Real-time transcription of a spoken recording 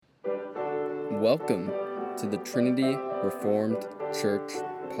Welcome to the Trinity Reformed Church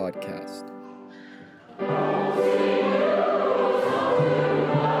podcast.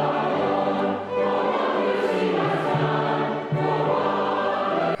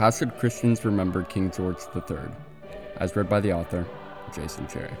 How should Christians remember King George III? As read by the author, Jason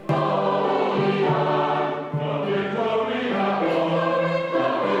Cherry.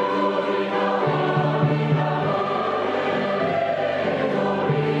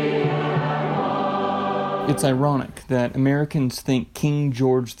 It's ironic that Americans think King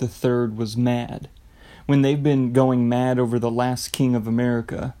George III was mad, when they've been going mad over the last king of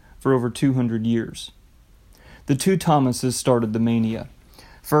America for over 200 years. The two Thomases started the mania.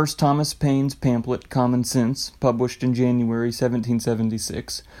 First, Thomas Paine's pamphlet, Common Sense, published in January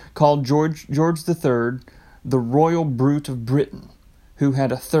 1776, called George III the royal brute of Britain, who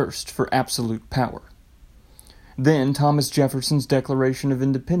had a thirst for absolute power. Then Thomas Jefferson's Declaration of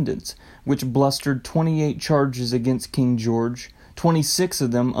Independence, which blustered 28 charges against King George, 26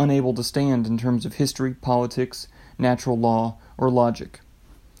 of them unable to stand in terms of history, politics, natural law, or logic.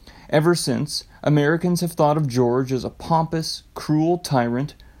 Ever since, Americans have thought of George as a pompous, cruel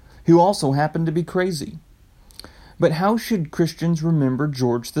tyrant who also happened to be crazy. But how should Christians remember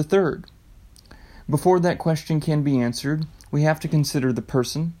George III? Before that question can be answered, we have to consider the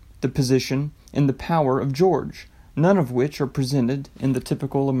person, the position, and the power of George, none of which are presented in the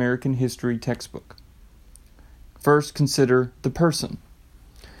typical American history textbook. First, consider the person.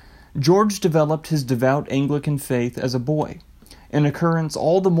 George developed his devout Anglican faith as a boy, an occurrence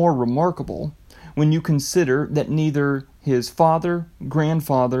all the more remarkable when you consider that neither his father,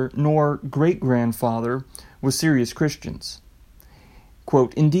 grandfather, nor great-grandfather was serious Christians.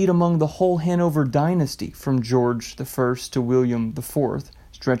 Quote, "Indeed, among the whole Hanover dynasty, from George I to William IV,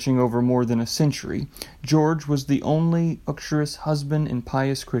 stretching over more than a century, George was the only uxorious husband and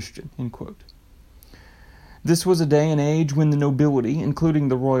pious Christian." End quote. This was a day and age when the nobility, including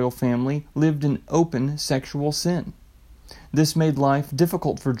the royal family, lived in open sexual sin. This made life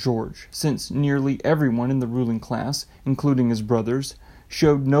difficult for George, since nearly everyone in the ruling class, including his brothers,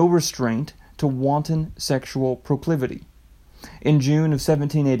 showed no restraint to wanton sexual proclivity. In June of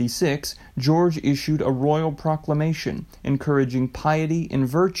 1786, George issued a royal proclamation encouraging piety and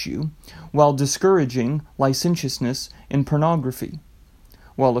virtue while discouraging licentiousness and pornography.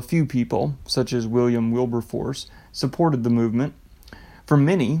 While a few people, such as William Wilberforce, supported the movement, for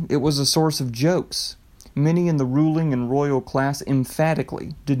many it was a source of jokes. Many in the ruling and royal class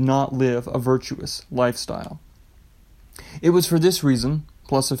emphatically did not live a virtuous lifestyle. It was for this reason,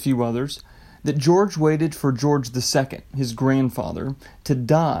 plus a few others, that George waited for George II, his grandfather, to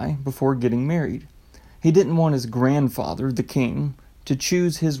die before getting married. He didn't want his grandfather, the king, to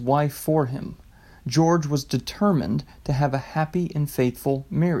choose his wife for him. George was determined to have a happy and faithful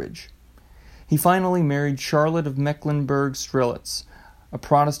marriage. He finally married Charlotte of Mecklenburg-Strelitz, a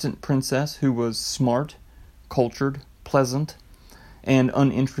Protestant princess who was smart, cultured, pleasant, and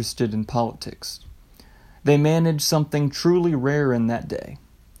uninterested in politics. They managed something truly rare in that day: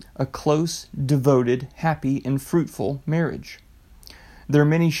 a close, devoted, happy, and fruitful marriage. Their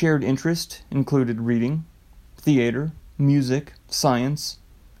many shared interests included reading, theater, music, science,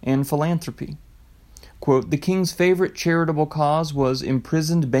 and philanthropy. Quote, "The king's favorite charitable cause was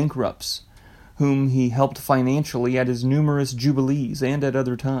imprisoned bankrupts, whom he helped financially at his numerous jubilees and at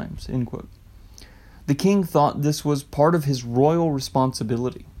other times." End quote. The king thought this was part of his royal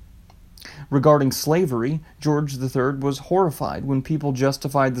responsibility. Regarding slavery, George III was horrified when people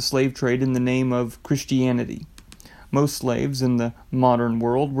justified the slave trade in the name of Christianity. Most slaves in the modern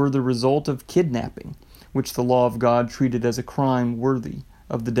world were the result of kidnapping, which the law of God treated as a crime worthy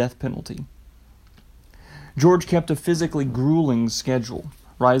of the death penalty. George kept a physically grueling schedule,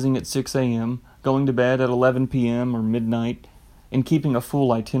 rising at 6 a.m., going to bed at 11 p.m. or midnight, and keeping a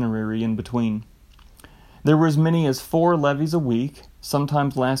full itinerary in between. There were as many as 4 levees a week,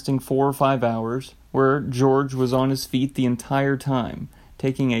 sometimes lasting 4 or 5 hours, where George was on his feet the entire time,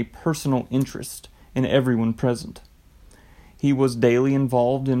 taking a personal interest in everyone present. He was daily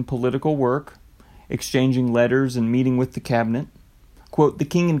involved in political work, exchanging letters and meeting with the cabinet. Quote, "The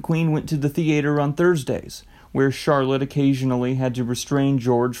king and queen went to the theater on Thursdays, where Charlotte occasionally had to restrain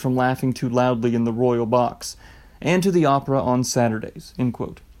George from laughing too loudly in the royal box, and to the opera on Saturdays." End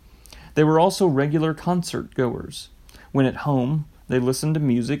quote. They were also regular concert goers. When at home, they listened to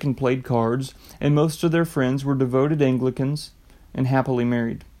music and played cards, and most of their friends were devoted Anglicans and happily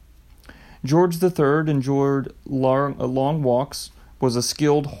married. George III enjoyed long walks, was a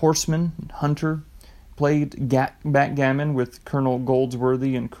skilled horseman and hunter, played backgammon with Colonel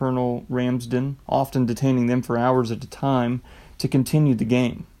Goldsworthy and Colonel Ramsden, often detaining them for hours at a time to continue the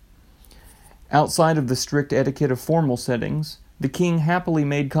game. Outside of the strict etiquette of formal settings, the king happily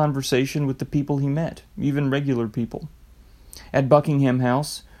made conversation with the people he met, even regular people. At Buckingham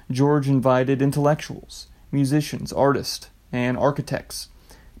House, George invited intellectuals, musicians, artists, and architects,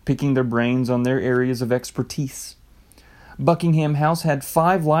 picking their brains on their areas of expertise. Buckingham House had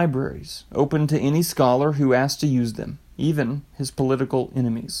 5 libraries, open to any scholar who asked to use them, even his political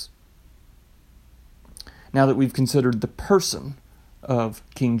enemies. Now that we've considered the person of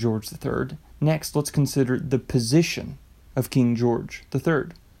King George III, next let's consider the position of King George III.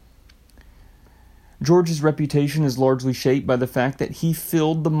 George's reputation is largely shaped by the fact that he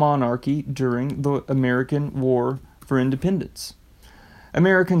filled the monarchy during the American War for Independence.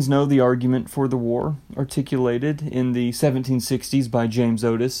 Americans know the argument for the war, articulated in the 1760s by James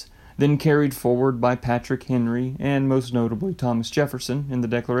Otis, then carried forward by Patrick Henry and most notably Thomas Jefferson in the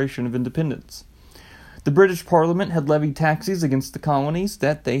Declaration of Independence. The British Parliament had levied taxes against the colonies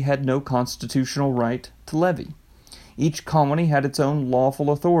that they had no constitutional right to levy. Each colony had its own lawful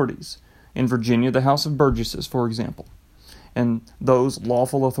authorities. In Virginia, the House of Burgesses, for example. And those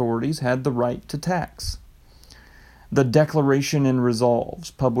lawful authorities had the right to tax. The Declaration and Resolves,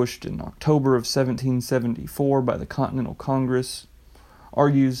 published in October of 1774 by the Continental Congress,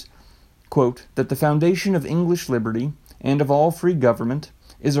 argues, quote, that the foundation of English liberty and of all free government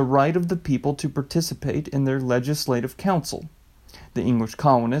is a right of the people to participate in their legislative council. The English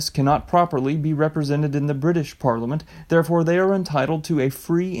colonists cannot properly be represented in the British Parliament, therefore they are entitled to a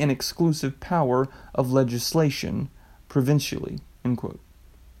free and exclusive power of legislation provincially. End quote.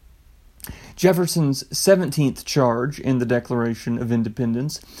 Jefferson's 17th charge in the Declaration of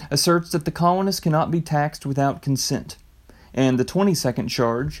Independence asserts that the colonists cannot be taxed without consent, and the 22nd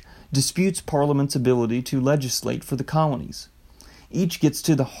charge disputes Parliament's ability to legislate for the colonies. Each gets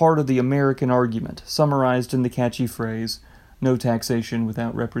to the heart of the American argument, summarized in the catchy phrase, "No taxation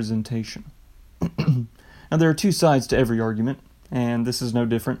without representation." Now, there are 2 sides to every argument, and this is no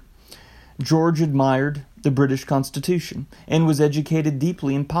different. George admired the British Constitution and was educated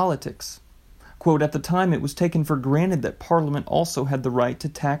deeply in politics. Quote, at the time it was taken for granted that Parliament also had the right to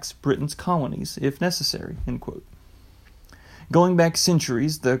tax Britain's colonies, if necessary. End quote. Going back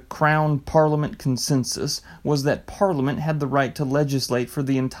centuries, the Crown Parliament consensus was that Parliament had the right to legislate for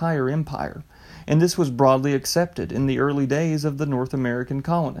the entire empire, and this was broadly accepted in the early days of the North American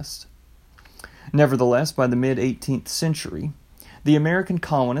colonists. Nevertheless, by the mid-18th century, the American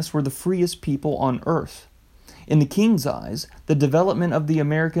colonists were the freest people on earth. In the king's eyes, the development of the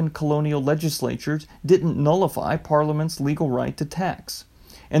American colonial legislatures didn't nullify Parliament's legal right to tax,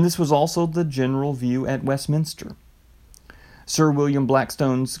 and this was also the general view at Westminster. Sir William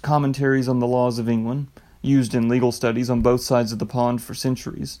Blackstone's Commentaries on the Laws of England, used in legal studies on both sides of the pond for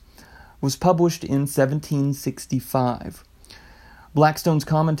centuries, was published in 1765. Blackstone's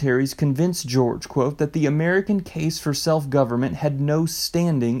commentaries convinced George, quote, that the American case for self-government had no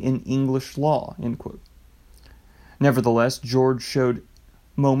standing in English law, end quote. Nevertheless, George showed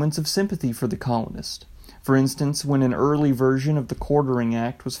moments of sympathy for the colonists. For instance, when an early version of the Quartering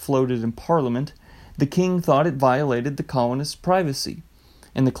Act was floated in Parliament, the king thought it violated the colonists' privacy,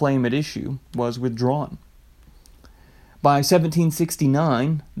 and the claim at issue was withdrawn. By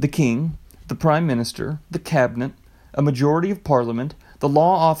 1769, the king, the prime minister, the cabinet, a majority of Parliament, the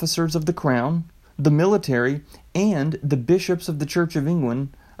law officers of the Crown, the military, and the bishops of the Church of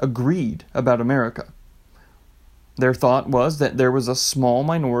England agreed about America. Their thought was that there was a small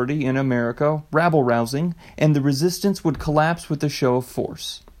minority in America rabble-rousing, and the resistance would collapse with a show of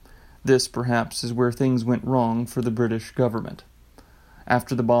force. This, perhaps, is where things went wrong for the British government.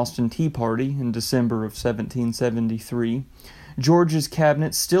 After the Boston Tea Party in December of 1773, George's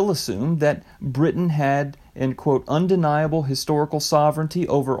cabinet still assumed that Britain had an, quote, undeniable historical sovereignty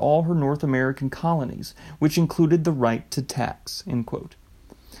over all her North American colonies, which included the right to tax, end quote.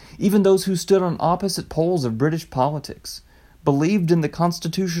 Even those who stood on opposite poles of British politics believed in the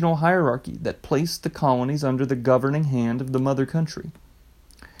constitutional hierarchy that placed the colonies under the governing hand of the mother country.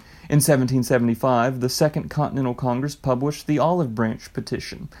 In 1775, the Second Continental Congress published the Olive Branch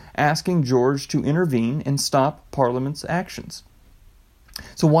Petition, asking George to intervene and stop Parliament's actions.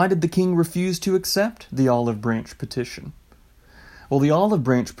 So why did the king refuse to accept the Olive Branch Petition? Well, the Olive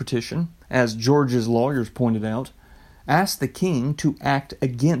Branch Petition, as George's lawyers pointed out, asked the king to act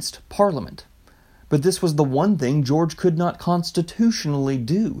against Parliament. But this was the one thing George could not constitutionally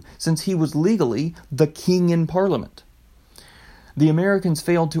do, since he was legally the king in Parliament. The Americans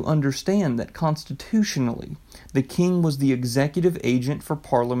failed to understand that constitutionally, the king was the executive agent for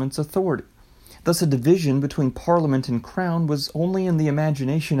Parliament's authority. Thus, a division between Parliament and Crown was only in the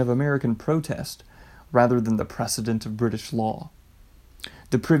imagination of American protest, rather than the precedent of British law.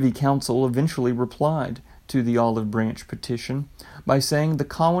 The Privy Council eventually replied to the Olive Branch petition by saying the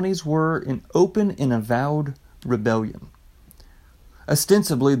colonies were in open and avowed rebellion.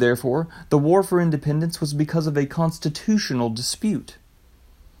 Ostensibly, therefore, the War for Independence was because of a constitutional dispute.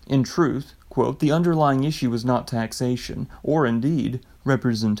 In truth, quote, the underlying issue was not taxation, or indeed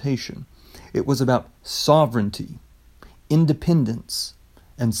representation. It was about sovereignty, independence,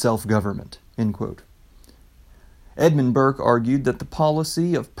 and self-government, end quote. Edmund Burke argued that the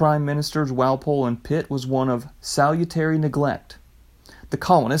policy of Prime Ministers Walpole and Pitt was one of salutary neglect. The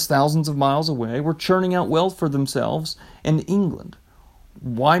colonists, thousands of miles away, were churning out wealth for themselves and England.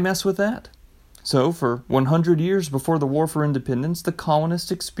 Why mess with that? So, for 100 years before the War for Independence, the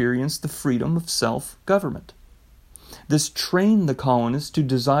colonists experienced the freedom of self-government. This trained the colonists to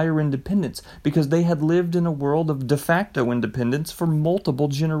desire independence because they had lived in a world of de facto independence for multiple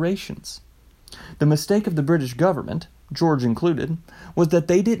generations. The mistake of the British government, George included, was that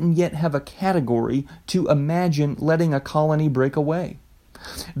they didn't yet have a category to imagine letting a colony break away.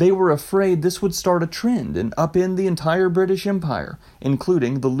 They were afraid this would start a trend and upend the entire British Empire,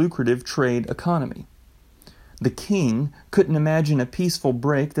 including the lucrative trade economy. The king couldn't imagine a peaceful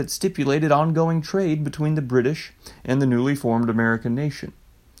break that stipulated ongoing trade between the British and the newly formed American nation.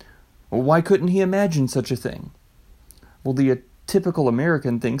 Well, why couldn't he imagine such a thing? Well, the typical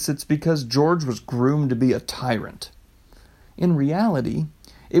American thinks it's because George was groomed to be a tyrant. In reality,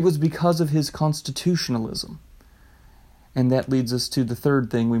 it was because of his constitutionalism. And that leads us to the third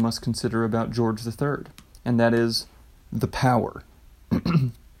thing we must consider about George III, and that is the power.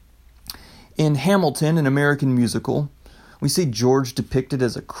 In Hamilton, an American musical, we see George depicted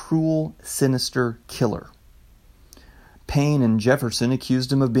as a cruel, sinister killer. Paine and Jefferson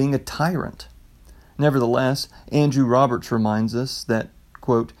accused him of being a tyrant. Nevertheless, Andrew Roberts reminds us that,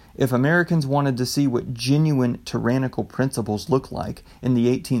 quote, if Americans wanted to see what genuine tyrannical principles look like in the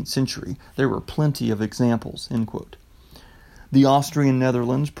 18th century, there were plenty of examples, end quote. The Austrian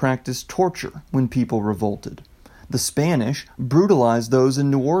Netherlands practiced torture when people revolted. The Spanish brutalized those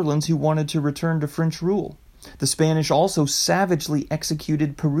in New Orleans who wanted to return to French rule. The Spanish also savagely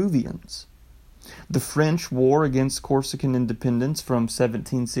executed Peruvians. The French war against Corsican independence from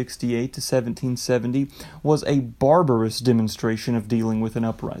 1768 to 1770 was a barbarous demonstration of dealing with an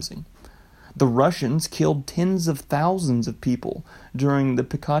uprising. The Russians killed tens of thousands of people during the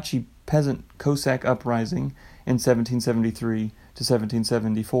Pikachi peasant Cossack uprising in 1773 to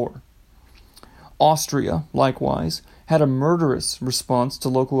 1774. Austria, likewise, had a murderous response to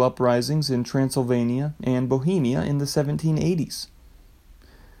local uprisings in Transylvania and Bohemia in the 1780s.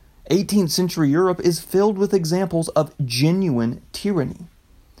 18th century Europe is filled with examples of genuine tyranny.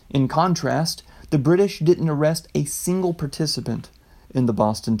 In contrast, the British didn't arrest a single participant in the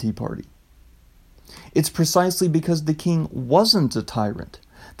Boston Tea Party. It's precisely because the king wasn't a tyrant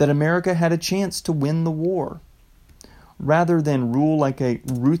that America had a chance to win the war. Rather than rule like a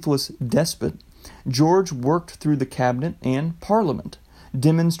ruthless despot, George worked through the cabinet and parliament,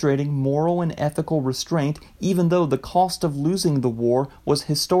 demonstrating moral and ethical restraint even though the cost of losing the war was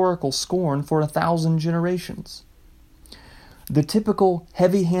historical scorn for 1,000 generations. The typical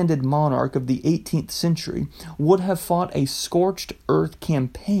heavy-handed monarch of the 18th century would have fought a scorched earth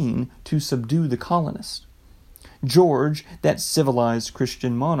campaign to subdue the colonists. George, that civilized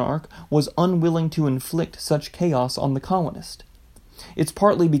Christian monarch, was unwilling to inflict such chaos on the colonists. It's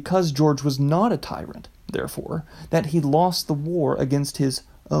partly because George was not a tyrant, therefore, that he lost the war against his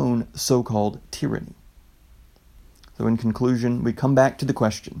own so-called tyranny. So in conclusion, we come back to the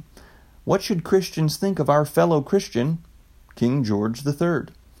question, what should Christians think of our fellow Christian, King George III?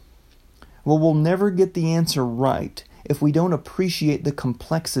 Well, we'll never get the answer right if we don't appreciate the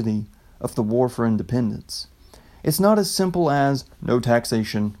complexity of the War for Independence. It's not as simple as no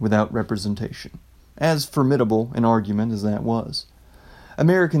taxation without representation, as formidable an argument as that was.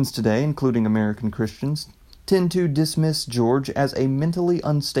 Americans today, including American Christians, tend to dismiss George as a mentally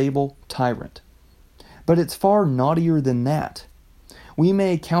unstable tyrant. But it's far naughtier than that. We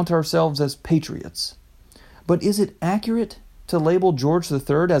may count ourselves as patriots, but is it accurate to label George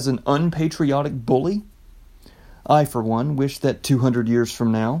III as an unpatriotic bully? I, for one, wish that 200 years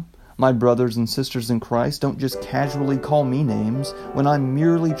from now, my brothers and sisters in Christ don't just casually call me names when I'm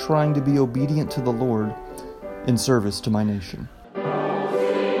merely trying to be obedient to the Lord in service to my nation.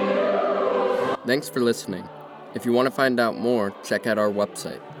 Thanks for listening. If you want to find out more, check out our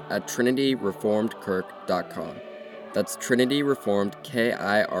website at trinityreformedkirk.com. That's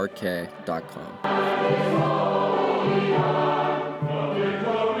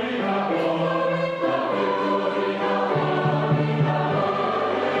trinityreformedkirk.com.